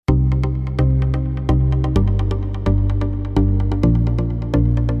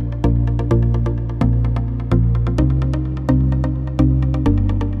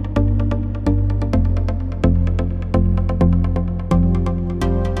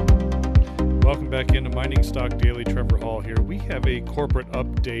welcome back into Mining Stock Daily. Trevor Hall here. We have a corporate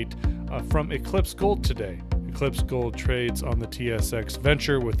update from Eclipse Gold today. Eclipse Gold trades on the TSX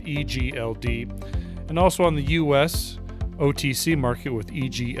Venture with EGLD and also on the US OTC market with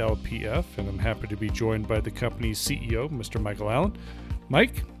EGLPF. And I'm happy to be joined by the company's CEO, Mr. Michael Allen.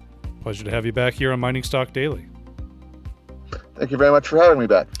 Mike, pleasure to have you back here on Mining Stock Daily. Thank you very much for having me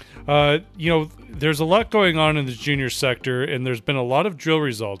back. There's a lot going on in the junior sector, and there's been a lot of drill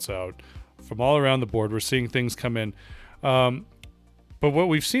results out from all around the board. We're seeing things come in. But what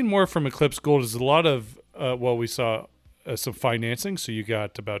we've seen more from Eclipse Gold is a lot of, we saw some financing. So you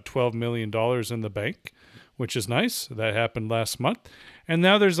got about $12 million in the bank, which is nice. That happened last month. And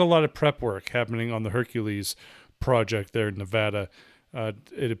now there's a lot of prep work happening on the Hercules project there in Nevada.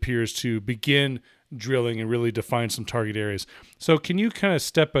 It appears to begin drilling and really define some target areas. So can you kind of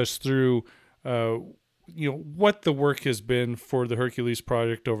step us through what the work has been for the Hercules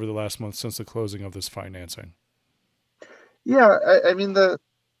project over the last month since the closing of this financing? Yeah,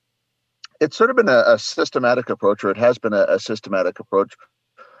 it's sort of been a systematic approach, or it has been a systematic approach.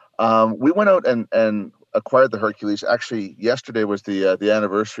 We went out and acquired the Hercules. Actually, yesterday was the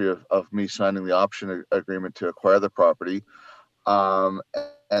anniversary of me signing the option agreement to acquire the property.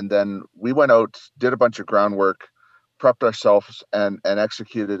 And then we went out, did a bunch of groundwork, prepped ourselves, and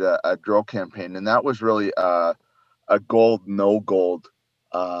executed a drill campaign. And that was really a gold, no gold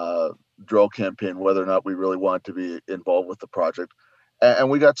drill campaign, whether or not we really wanted to be involved with the project. And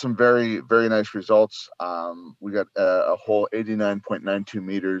we got some very, very nice results. We got a whole 89.92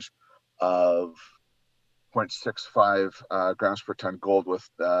 meters of 0.65 grams per ton gold with,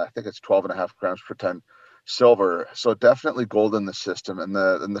 I think it's 12.5 grams per ton silver. So definitely gold in the system. And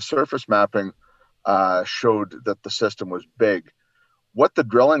the surface mapping showed that the system was big. What the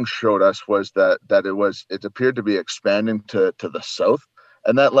drilling showed us was that it appeared to be expanding to the south.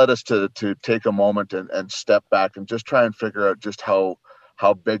 And that led us to take a moment and step back and just try and figure out just how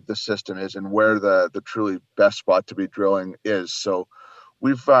big the system is and where the truly best spot to be drilling is. So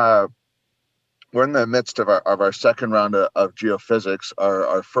we're in the midst of our second round of geophysics.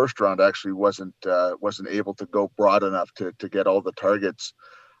 Our first round actually wasn't able to go broad enough to get all the targets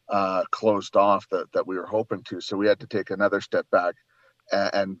closed off that we were hoping to. So we had to take another step back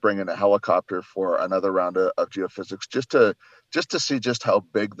and bring in a helicopter for another round of geophysics just to see just how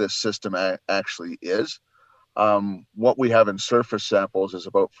big this system actually is. What we have in surface samples is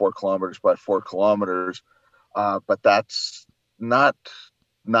about 4 kilometers by 4 kilometers, but that's not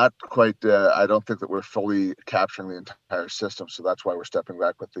quite. I don't think that we're fully capturing the entire system, so that's why we're stepping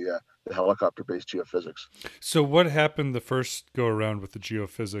back with the helicopter-based geophysics. So what happened the first go around with the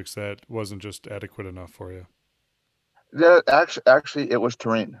geophysics that wasn't just adequate enough for you? Yeah, actually, it was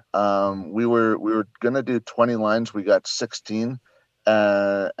terrain. We were gonna do 20 lines. We got 16,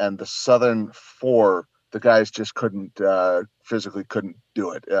 and the southern 4, the guys just physically couldn't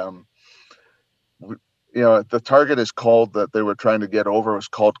do it. The target is called that they were trying to get over was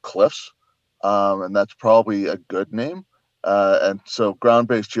called Cliffs, and that's probably a good name. And so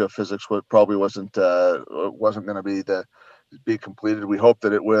ground-based geophysics probably wasn't going to be completed. We hoped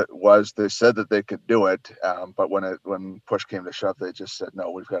that it was. They said that they could do it, but when push came to shove, they just said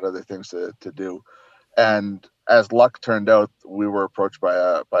no. We've got other things to do. And as luck turned out, we were approached by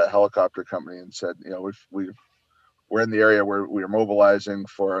a helicopter company and said, we're in the area where we are mobilizing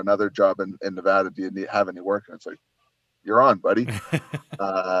for another job in Nevada. Do you have any work? And it's like, you're on, buddy.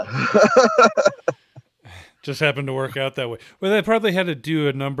 Just happened to work out that way. Well, that probably had to do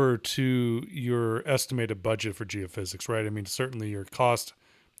a number to your estimated budget for geophysics, right? I mean, certainly your cost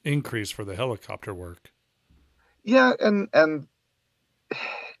increased for the helicopter work. Yeah, and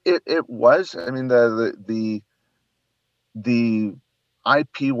it was. I mean, the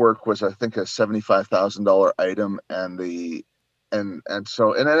IP work was, I think, a $75,000 item, and it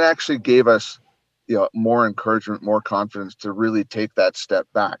actually gave us, more encouragement, more confidence to really take that step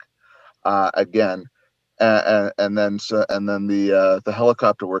back again, and then the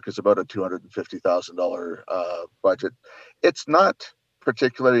helicopter work is about a $250,000 budget. It's not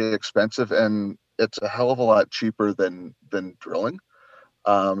particularly expensive, and it's a hell of a lot cheaper than drilling.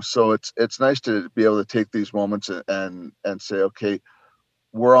 So it's nice to be able to take these moments and say, okay,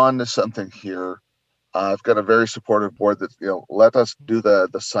 we're on to something here. I've got a very supportive board that, let us do the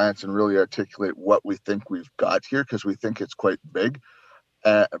science and really articulate what we think we've got here, because we think it's quite big.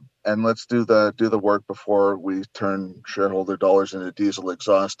 And let's do the work before we turn shareholder dollars into diesel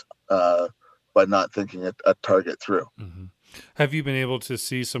exhaust by not thinking a target through. Mm-hmm. Have you been able to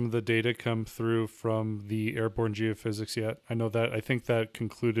see some of the data come through from the airborne geophysics yet? I think that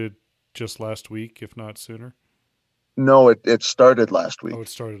concluded just last week, if not sooner. No, it started last Oh, week. it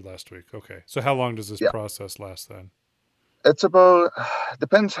started last week. Okay. So how long does this Yeah, process last then? it's about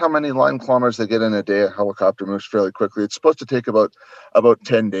depends how many line kilometers they get in a day. A helicopter moves fairly quickly. It's supposed to take about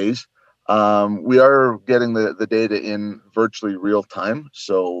 10 days. We are getting the data in virtually real time,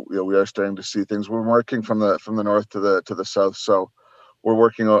 so we are starting to see things. We're working from the north to the south, so we're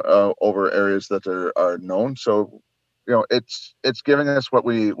working over areas that are known. So it's giving us what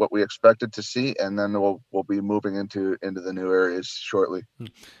we expected to see, and then we'll be moving into the new areas shortly. Hmm.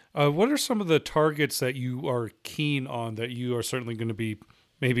 What are some of the targets that you are keen on that you are certainly going to be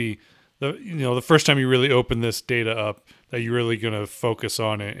maybe the first time you really open this data up that you're really going to focus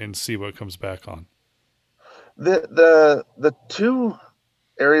on it and see what comes back on? The two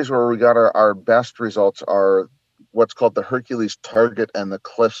areas where we got our best results are what's called the Hercules target and the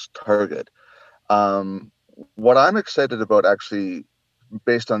Cliffs target. Um, what I'm excited about, actually,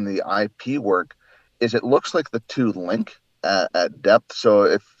 based on the IP work, is it looks like the two link at depth.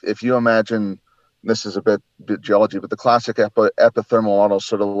 So if you imagine, this is a bit geology, but the classic epithermal model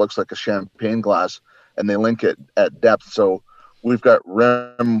sort of looks like a champagne glass, and they link it at depth. So we've got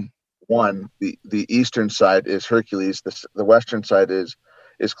rim one, the eastern side is Hercules, the western side is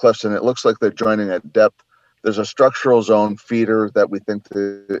Cliffs, and it looks like they're joining at depth. There's a structural zone feeder that we think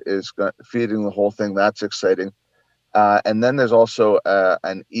is feeding the whole thing. That's exciting. And then there's also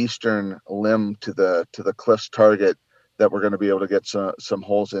an eastern limb to the Cliffs target that we're going to be able to get some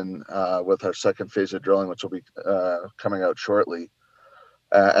holes in with our second phase of drilling, which will be coming out shortly,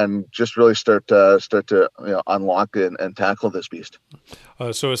 and just really start to unlock and tackle this beast.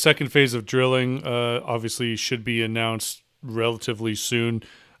 So a second phase of drilling obviously should be announced relatively soon.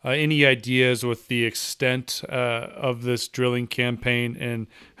 Any ideas with the extent of this drilling campaign and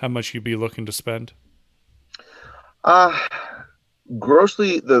how much you'd be looking to spend? Uh,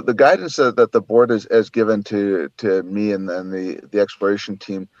 Grossly, the guidance that the board has given to me and then the exploration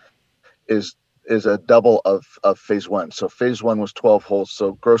team is is a double of phase one. So phase one was 12 holes.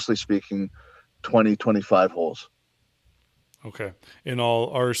 So grossly speaking, 20-25 holes. Okay. In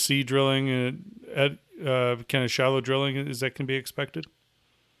all RC drilling at kind of shallow drilling, is that can be expected?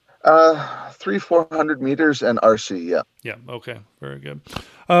 300-400 meters and RC. Yeah. Yeah. Okay. Very good.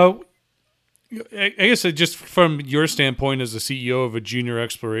 Uh, I guess just from your standpoint as the CEO of a junior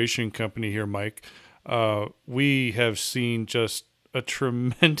exploration company here, Mike, we have seen just a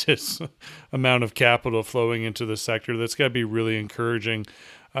tremendous amount of capital flowing into the sector. That's got to be really encouraging.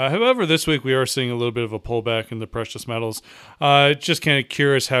 However, this week we are seeing a little bit of a pullback in the precious metals. Just kind of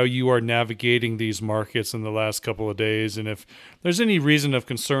curious how you are navigating these markets in the last couple of days, and if there's any reason of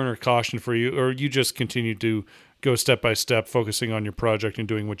concern or caution for you, or you just continue to go step by step, focusing on your project and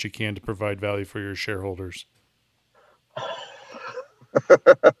doing what you can to provide value for your shareholders.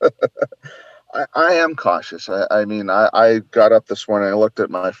 I am cautious. I mean, I got up this morning, I looked at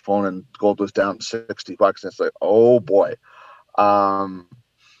my phone, and gold was down $60. And it's like, oh boy. Um,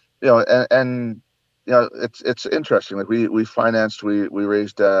 and it's interesting. Like we financed, we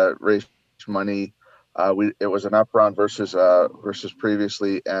raised money. It was an up round versus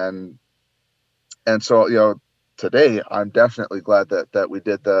previously, and so today I'm definitely glad that we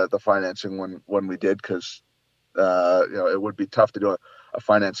did the financing when we did, because it would be tough to do a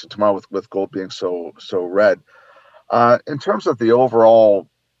financing tomorrow with gold being so red. In terms of the overall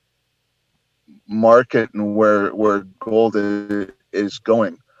market and where gold is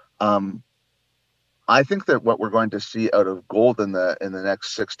going, um, I think that what we're going to see out of gold in the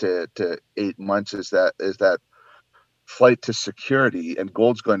next 6 to 8 months is that flight to security, and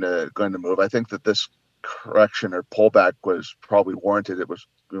gold's going to move. I think that this correction or pullback was probably warranted. It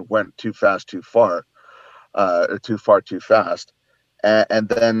went too fast, too far, or too far, too fast, and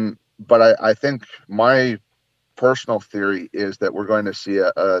then. But I think my personal theory is that we're going to see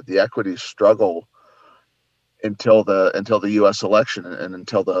the equities struggle until the U.S. election, and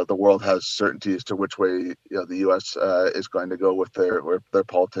until the world has certainty as to which way the U.S. Is going to go with their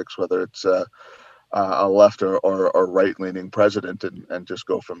politics, whether it's a left or right leaning president, and just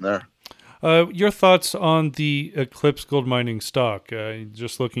go from there. Your thoughts on the Eclipse gold mining stock?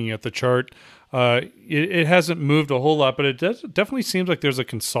 Just looking at the chart, it hasn't moved a whole lot, but definitely seems like there's a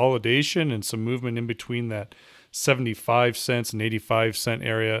consolidation and some movement in between that 75 cents and 85 cent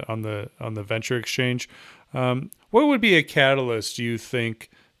area on the venture exchange. What would be a catalyst, do you think,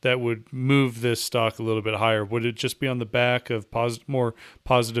 that would move this stock a little bit higher? Would it just be on the back of more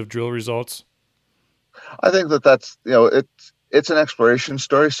positive drill results? I think that's it's an exploration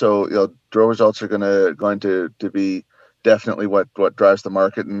story, so drill results are going to be definitely what drives the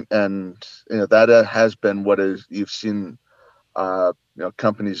market, and that has been what is you've seen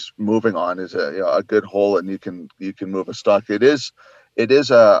companies moving on is a good hole, and you can move a stock. It is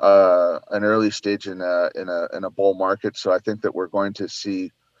an early stage in a bull market, so I think that we're going to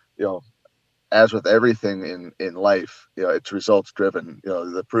see, as with everything in life, it's results driven.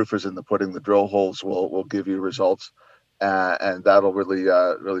 The proof is in the pudding. The drill holes will give you results, and that'll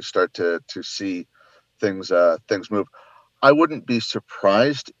really start to see things move. I wouldn't be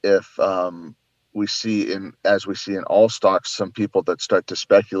surprised if as we see in all stocks, some people that start to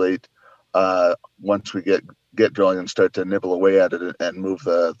speculate once we get drilling and start to nibble away at it and move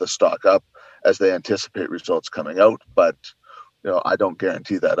the stock up as they anticipate results coming out. But I don't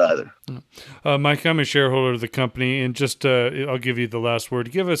guarantee that either. Mike, I'm a shareholder of the company, and just I'll give you the last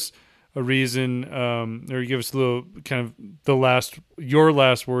word. Give us a reason, or give us a little kind of your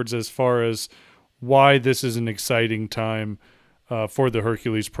last words as far as why this is an exciting time for the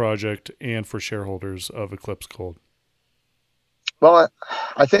Hercules project and for shareholders of Eclipse Gold. Well,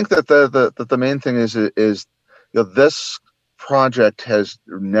 I think that the main thing is this project has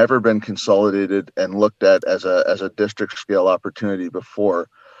never been consolidated and looked at as a district scale opportunity before.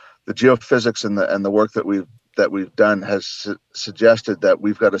 The geophysics and the work that we've done has suggested that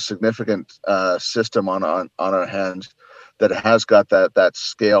we've got a significant system on our hands that has got that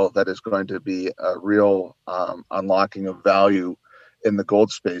scale that is going to be a real unlocking of value in the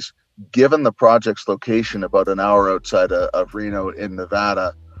gold space. Given the project's location about an hour outside of Reno in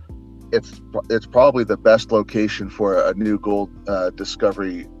Nevada, it's probably the best location for a new gold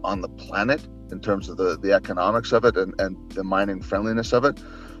discovery on the planet in terms of the economics of it and the mining friendliness of it.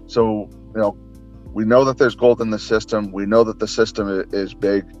 So, we know that there's gold in the system. We know that the system is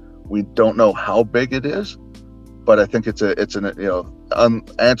big. We don't know how big it is, but I think it's answering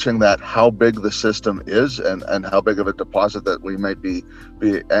that how big the system is and how big of a deposit that we might be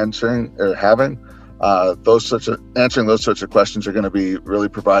answering or having. Answering those sorts of questions are going to be really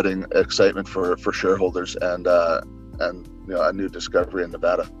providing excitement for shareholders and a new discovery in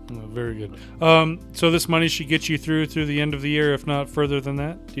Nevada. Oh, very good. So this money should get you through the end of the year, if not further than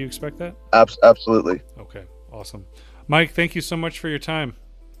that. Do you expect that? Absolutely. Okay, awesome. Mike, thank you so much for your time.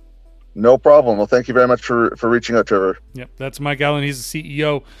 No problem. Well, thank you very much for reaching out, Trevor. Yep, that's Mike Allen. He's the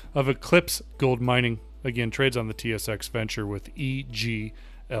CEO of Eclipse Gold Mining. Again, trades on the TSX Venture with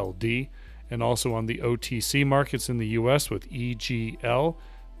EGLD, and also on the OTC markets in the U.S. with EGLPF.